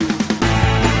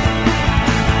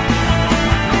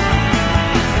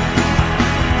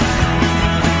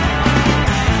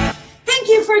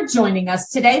joining us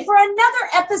today for another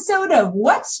episode of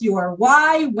What's Your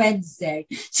Why Wednesday.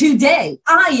 Today,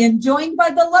 I am joined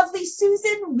by the lovely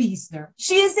Susan Wiesner.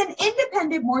 She is an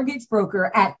independent mortgage broker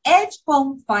at Edge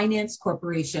Home Finance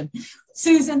Corporation.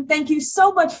 Susan, thank you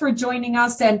so much for joining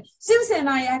us. And Susan and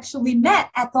I actually met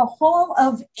at the Hall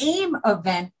of AIM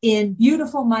event in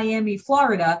beautiful Miami,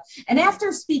 Florida. And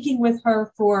after speaking with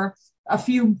her for a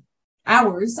few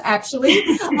hours, actually,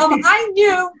 I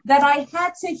knew that I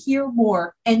had to hear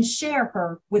more and share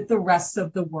her with the rest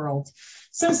of the world.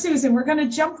 So, Susan, we're going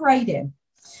to jump right in.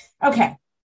 Okay,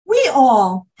 we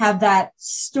all have that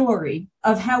story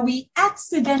of how we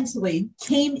accidentally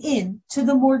came into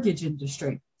the mortgage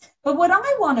industry. But what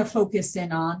I want to focus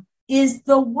in on is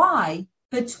the why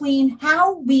between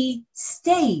how we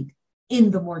stayed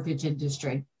in the mortgage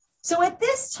industry. So at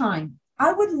this time,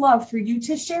 I would love for you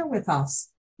to share with us,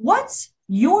 what's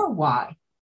your why?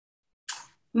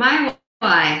 My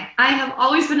why. I have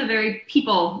always been a very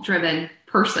people-driven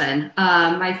person.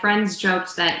 My friends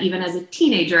joked that even as a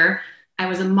teenager, I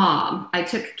was a mom. I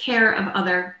took care of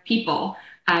other people.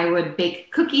 I would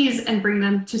bake cookies and bring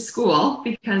them to school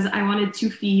because I wanted to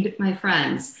feed my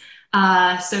friends.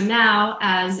 So now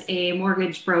as a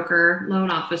mortgage broker,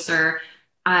 loan officer,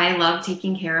 I love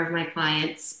taking care of my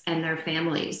clients and their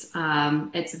families.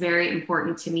 It's very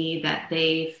important to me that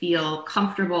they feel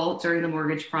comfortable during the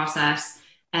mortgage process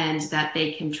and that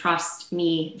they can trust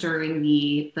me during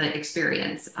the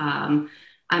experience.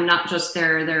 I'm not just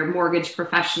their mortgage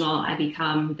professional. I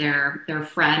become their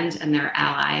friend and their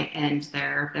ally and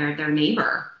their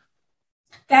neighbor.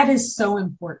 That is so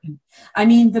important. I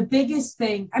mean, the biggest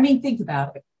thing, think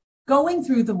about it. Going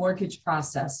through the mortgage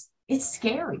process, it's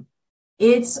scary.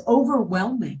 It's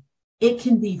overwhelming. It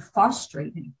can be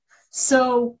frustrating.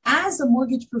 So as a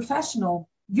mortgage professional,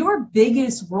 your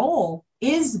biggest role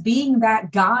is being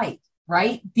that guide,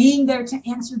 right? Being there to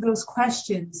answer those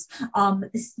questions,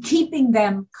 keeping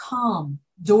them calm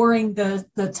during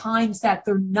the times that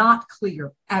they're not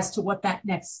clear as to what that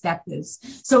next step is.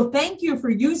 So thank you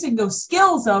for using those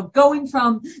skills of going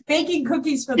from baking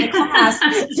cookies for the class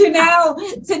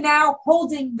to now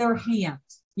holding their hand,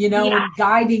 and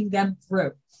guiding them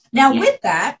through. Now with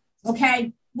that,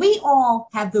 okay, we all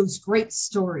have those great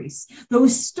stories,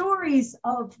 those stories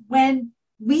of when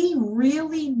we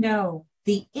really know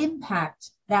the impact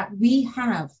that we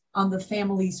have on the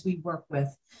families we work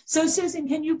with. So Susan,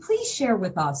 can you please share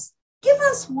with us, give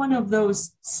us one of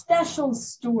those special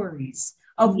stories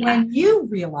of when you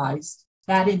realized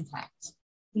that impact?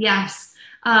 Yes.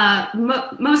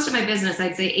 Most of my business,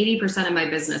 I'd say 80% of my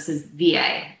business is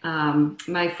VA.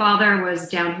 My father was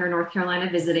down here in North Carolina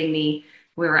visiting me.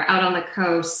 We were out on the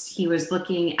coast. He was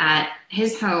looking at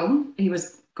his home. He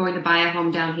was going to buy a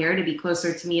home down here to be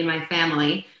closer to me and my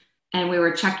family. And we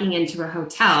were checking into a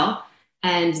hotel.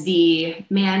 And the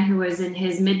man who was in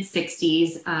his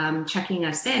mid-60s checking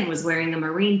us in was wearing a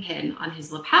Marine pin on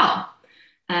his lapel.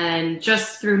 And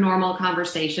just through normal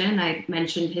conversation, I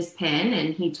mentioned his PIN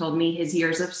and he told me his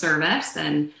years of service.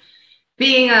 And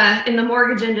being in the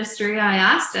mortgage industry, I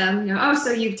asked him,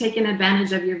 so you've taken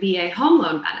advantage of your VA home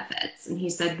loan benefits? And he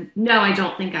said, no, I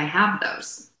don't think I have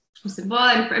those. I said, well,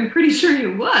 I'm pretty sure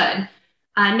you would.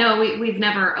 No, we've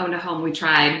never owned a home. We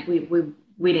tried.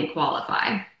 We didn't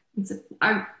qualify. He said,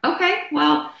 okay,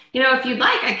 well, if you'd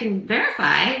like, I can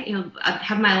verify. I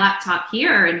have my laptop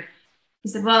here. And he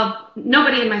said, well,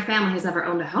 nobody in my family has ever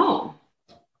owned a home.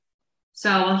 So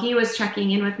while he was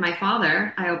checking in with my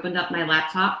father, I opened up my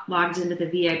laptop, logged into the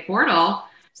VA portal,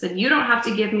 said, you don't have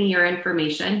to give me your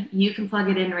information. You can plug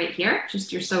it in right here,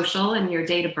 just your social and your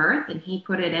date of birth. And he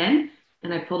put it in,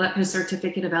 and I pulled up his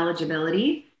certificate of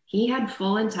eligibility. He had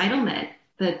full entitlement.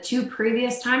 The 2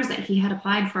 previous times that he had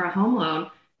applied for a home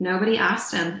loan, nobody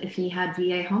asked him if he had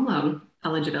VA home loan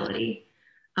eligibility.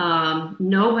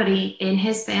 Nobody in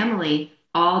his family,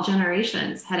 all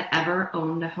generations, had ever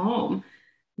owned a home.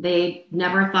 They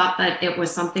never thought that it was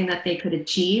something that they could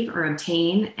achieve or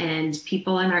obtain, and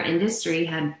people in our industry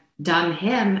had done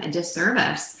him a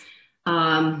disservice.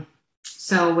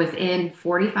 So within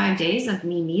 45 days of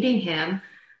me meeting him,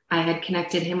 I had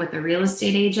connected him with a real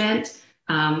estate agent.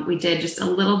 We did just a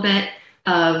little bit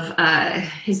of,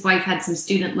 his wife had some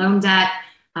student loan debt.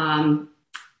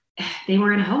 They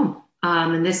were in a home.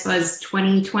 And this was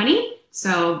 2020.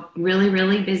 So really,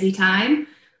 really busy time.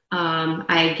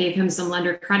 I gave him some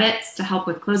lender credits to help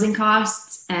with closing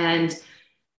costs. And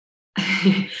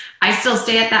I still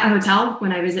stay at that hotel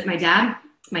when I visit my dad.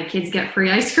 My kids get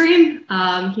free ice cream.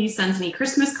 He sends me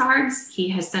Christmas cards. He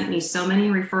has sent me so many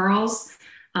referrals.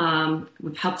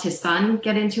 We've helped his son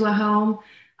get into a home.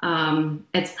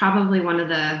 It's probably one of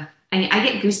the I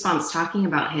get goosebumps talking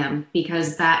about him,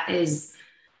 because that is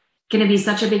going to be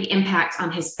such a big impact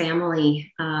on his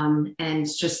family. And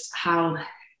just how,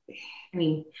 I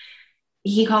mean,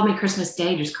 he called me Christmas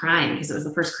Day just crying, because it was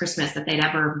the first Christmas that they'd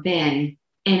ever been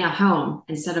in a home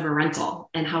instead of a rental,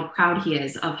 and how proud he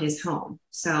is of his home.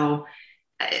 So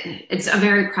it's a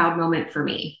very proud moment for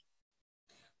me.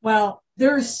 Well,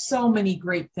 there's so many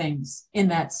great things in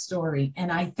that story,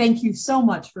 and I thank you so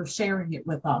much for sharing it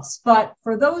with us. But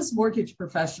for those mortgage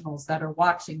professionals that are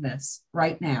watching this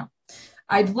right now,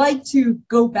 I'd like to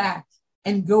go back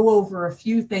and go over a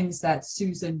few things that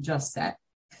Susan just said.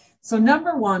 So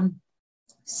number one,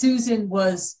 Susan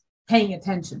was paying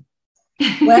attention.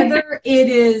 Whether it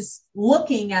is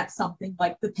looking at something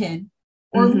like the pin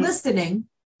or listening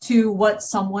to what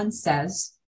someone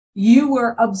says, you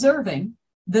were observing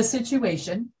the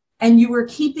situation, and you were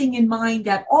keeping in mind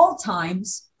at all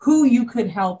times who you could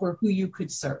help or who you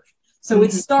could serve. So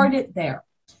it started there.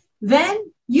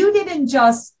 Then you didn't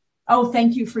just, oh,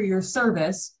 thank you for your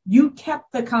service. You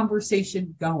kept the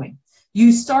conversation going.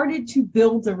 You started to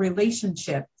build a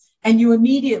relationship, and you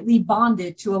immediately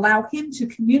bonded to allow him to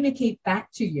communicate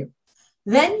back to you.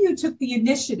 Then you took the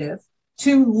initiative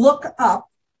to look up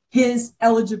his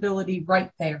eligibility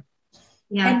right there.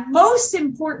 Yeah. And most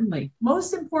importantly,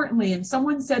 and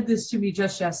someone said this to me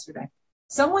just yesterday,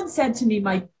 someone said to me,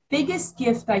 my biggest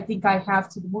gift I think I have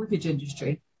to the mortgage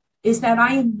industry is that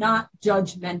I am not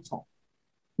judgmental.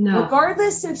 No.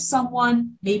 Regardless if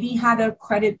someone maybe had a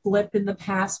credit blip in the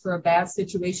past for a bad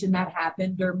situation that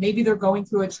happened, or maybe they're going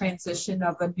through a transition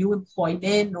of a new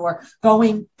employment, or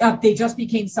they just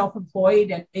became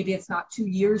self-employed and maybe it's not 2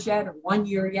 years yet or 1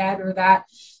 year yet or that.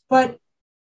 But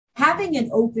having an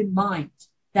open mind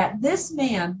that this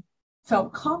man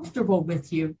felt comfortable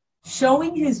with you,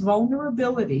 showing his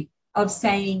vulnerability of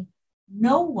saying,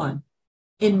 no one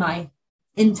in my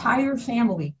entire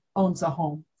family owns a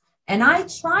home. And I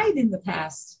tried in the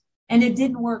past and it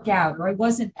didn't work out, or I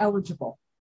wasn't eligible.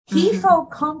 He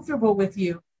felt comfortable with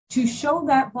you to show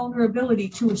that vulnerability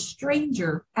to a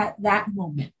stranger at that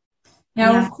moment.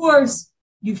 Now, of course,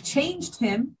 you've changed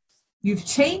him. You've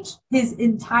changed his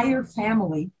entire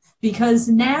family, because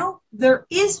now there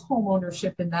is home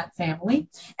ownership in that family.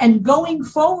 And going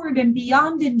forward and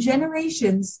beyond in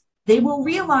generations, they will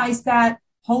realize that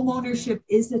home ownership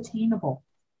is attainable.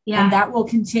 Yeah. And that will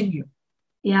continue.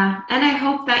 Yeah. And I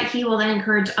hope that he will then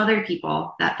encourage other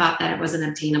people that thought that it wasn't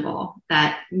obtainable,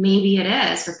 that maybe it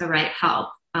is with the right help.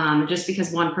 Just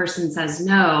because one person says,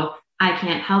 no, I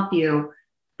can't help you,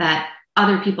 that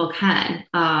other people can.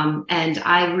 And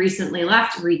I recently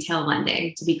left retail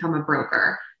lending to become a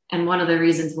broker. And one of the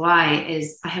reasons why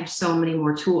is I have so many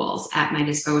more tools at my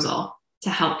disposal to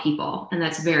help people. And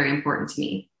that's very important to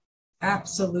me.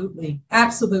 Absolutely.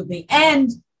 Absolutely. And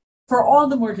for all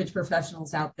the mortgage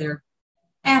professionals out there,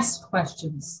 ask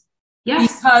questions.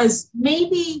 Yes. Because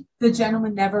maybe the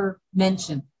gentleman never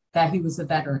mentioned that he was a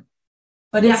veteran,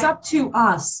 but it's up to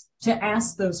us to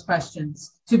ask those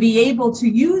questions, to be able to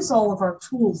use all of our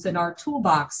tools in our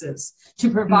toolboxes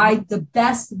to provide the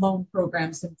best loan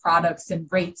programs and products and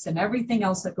rates and everything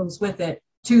else that goes with it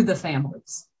to the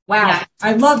families. Wow. Yeah.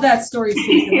 I love that story,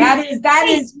 Susan. That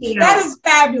is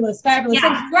fabulous. Fabulous. Yeah.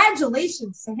 And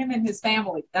congratulations to him and his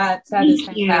family. That is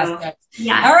fantastic.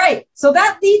 Yeah. All right. So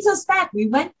that leads us back. We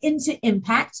went into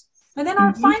impact. And then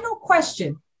our final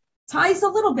question ties a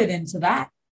little bit into that.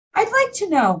 I'd like to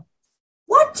know,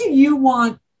 what do you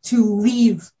want to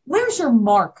leave? Where's your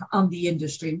mark on the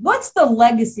industry? What's the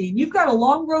legacy? You've got a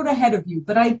long road ahead of you,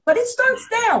 but it starts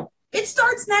now. It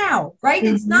starts now, right?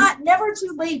 It's never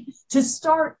too late to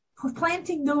start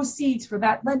planting those seeds for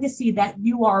that legacy that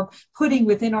you are putting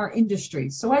within our industry.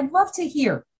 So I'd love to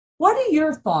hear, what are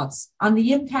your thoughts on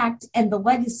the impact and the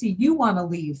legacy you want to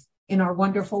leave in our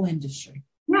wonderful industry?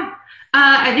 Yeah,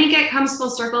 I think it comes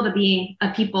full circle to being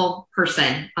a people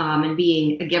person and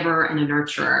being a giver and a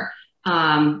nurturer.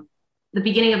 The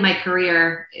beginning of my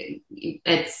career,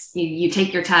 it's you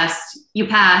take your test, you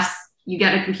pass, you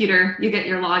get a computer, you get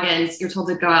your logins, you're told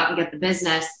to go out and get the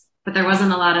business, but there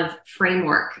wasn't a lot of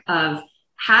framework of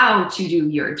how to do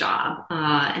your job.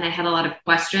 And I had a lot of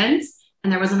questions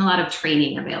and there wasn't a lot of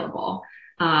training available.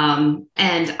 And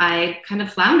I kind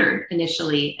of floundered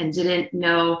initially and didn't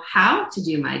know how to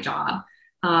do my job.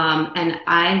 And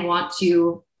I want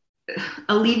to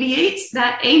alleviate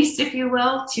that angst, if you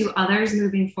will, to others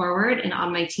moving forward and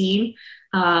on my team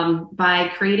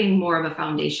by creating more of a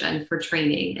foundation for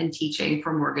training and teaching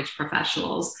for mortgage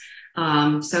professionals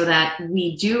so that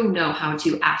we do know how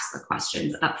to ask the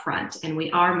questions up front and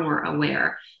we are more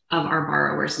aware of our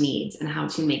borrowers' needs and how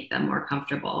to make them more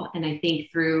comfortable. And I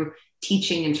think through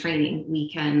teaching and training,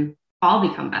 we can all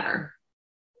become better.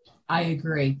 I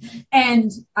agree.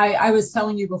 And I was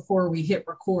telling you before we hit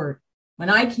record, when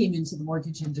I came into the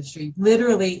mortgage industry,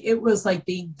 literally it was like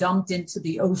being dumped into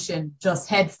the ocean just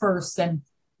head first and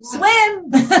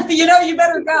swim, you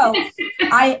better go.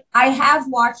 I have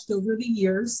watched over the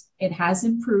years, it has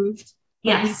improved,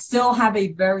 but we still have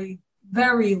a very,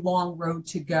 very long road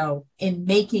to go in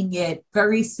making it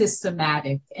very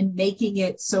systematic and making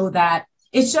it so that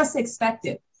it's just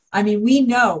expected. I mean, we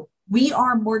know we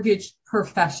are mortgage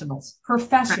professionals,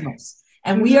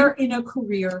 and we are in a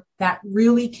career that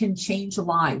really can change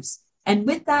lives. And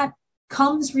with that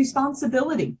comes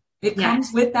responsibility. It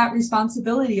comes with that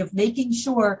responsibility of making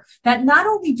sure that not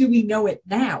only do we know it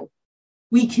now,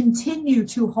 we continue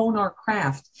to hone our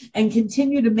craft and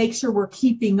continue to make sure we're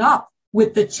keeping up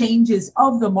with the changes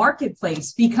of the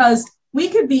marketplace, because we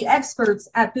could be experts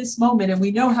at this moment and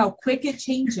we know how quick it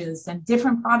changes, and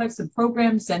different products and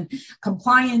programs and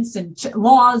compliance and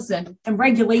laws and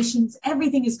regulations,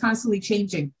 everything is constantly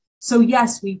changing. So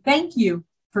yes, we thank you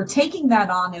for taking that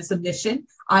on as a mission.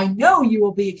 I know you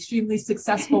will be extremely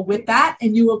successful with that,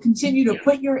 and you will continue to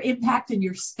put your impact and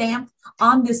your stamp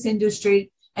on this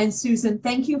industry. And Susan,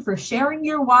 thank you for sharing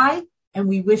your why, and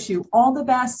we wish you all the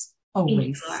best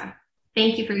always.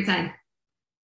 Thank you for your time.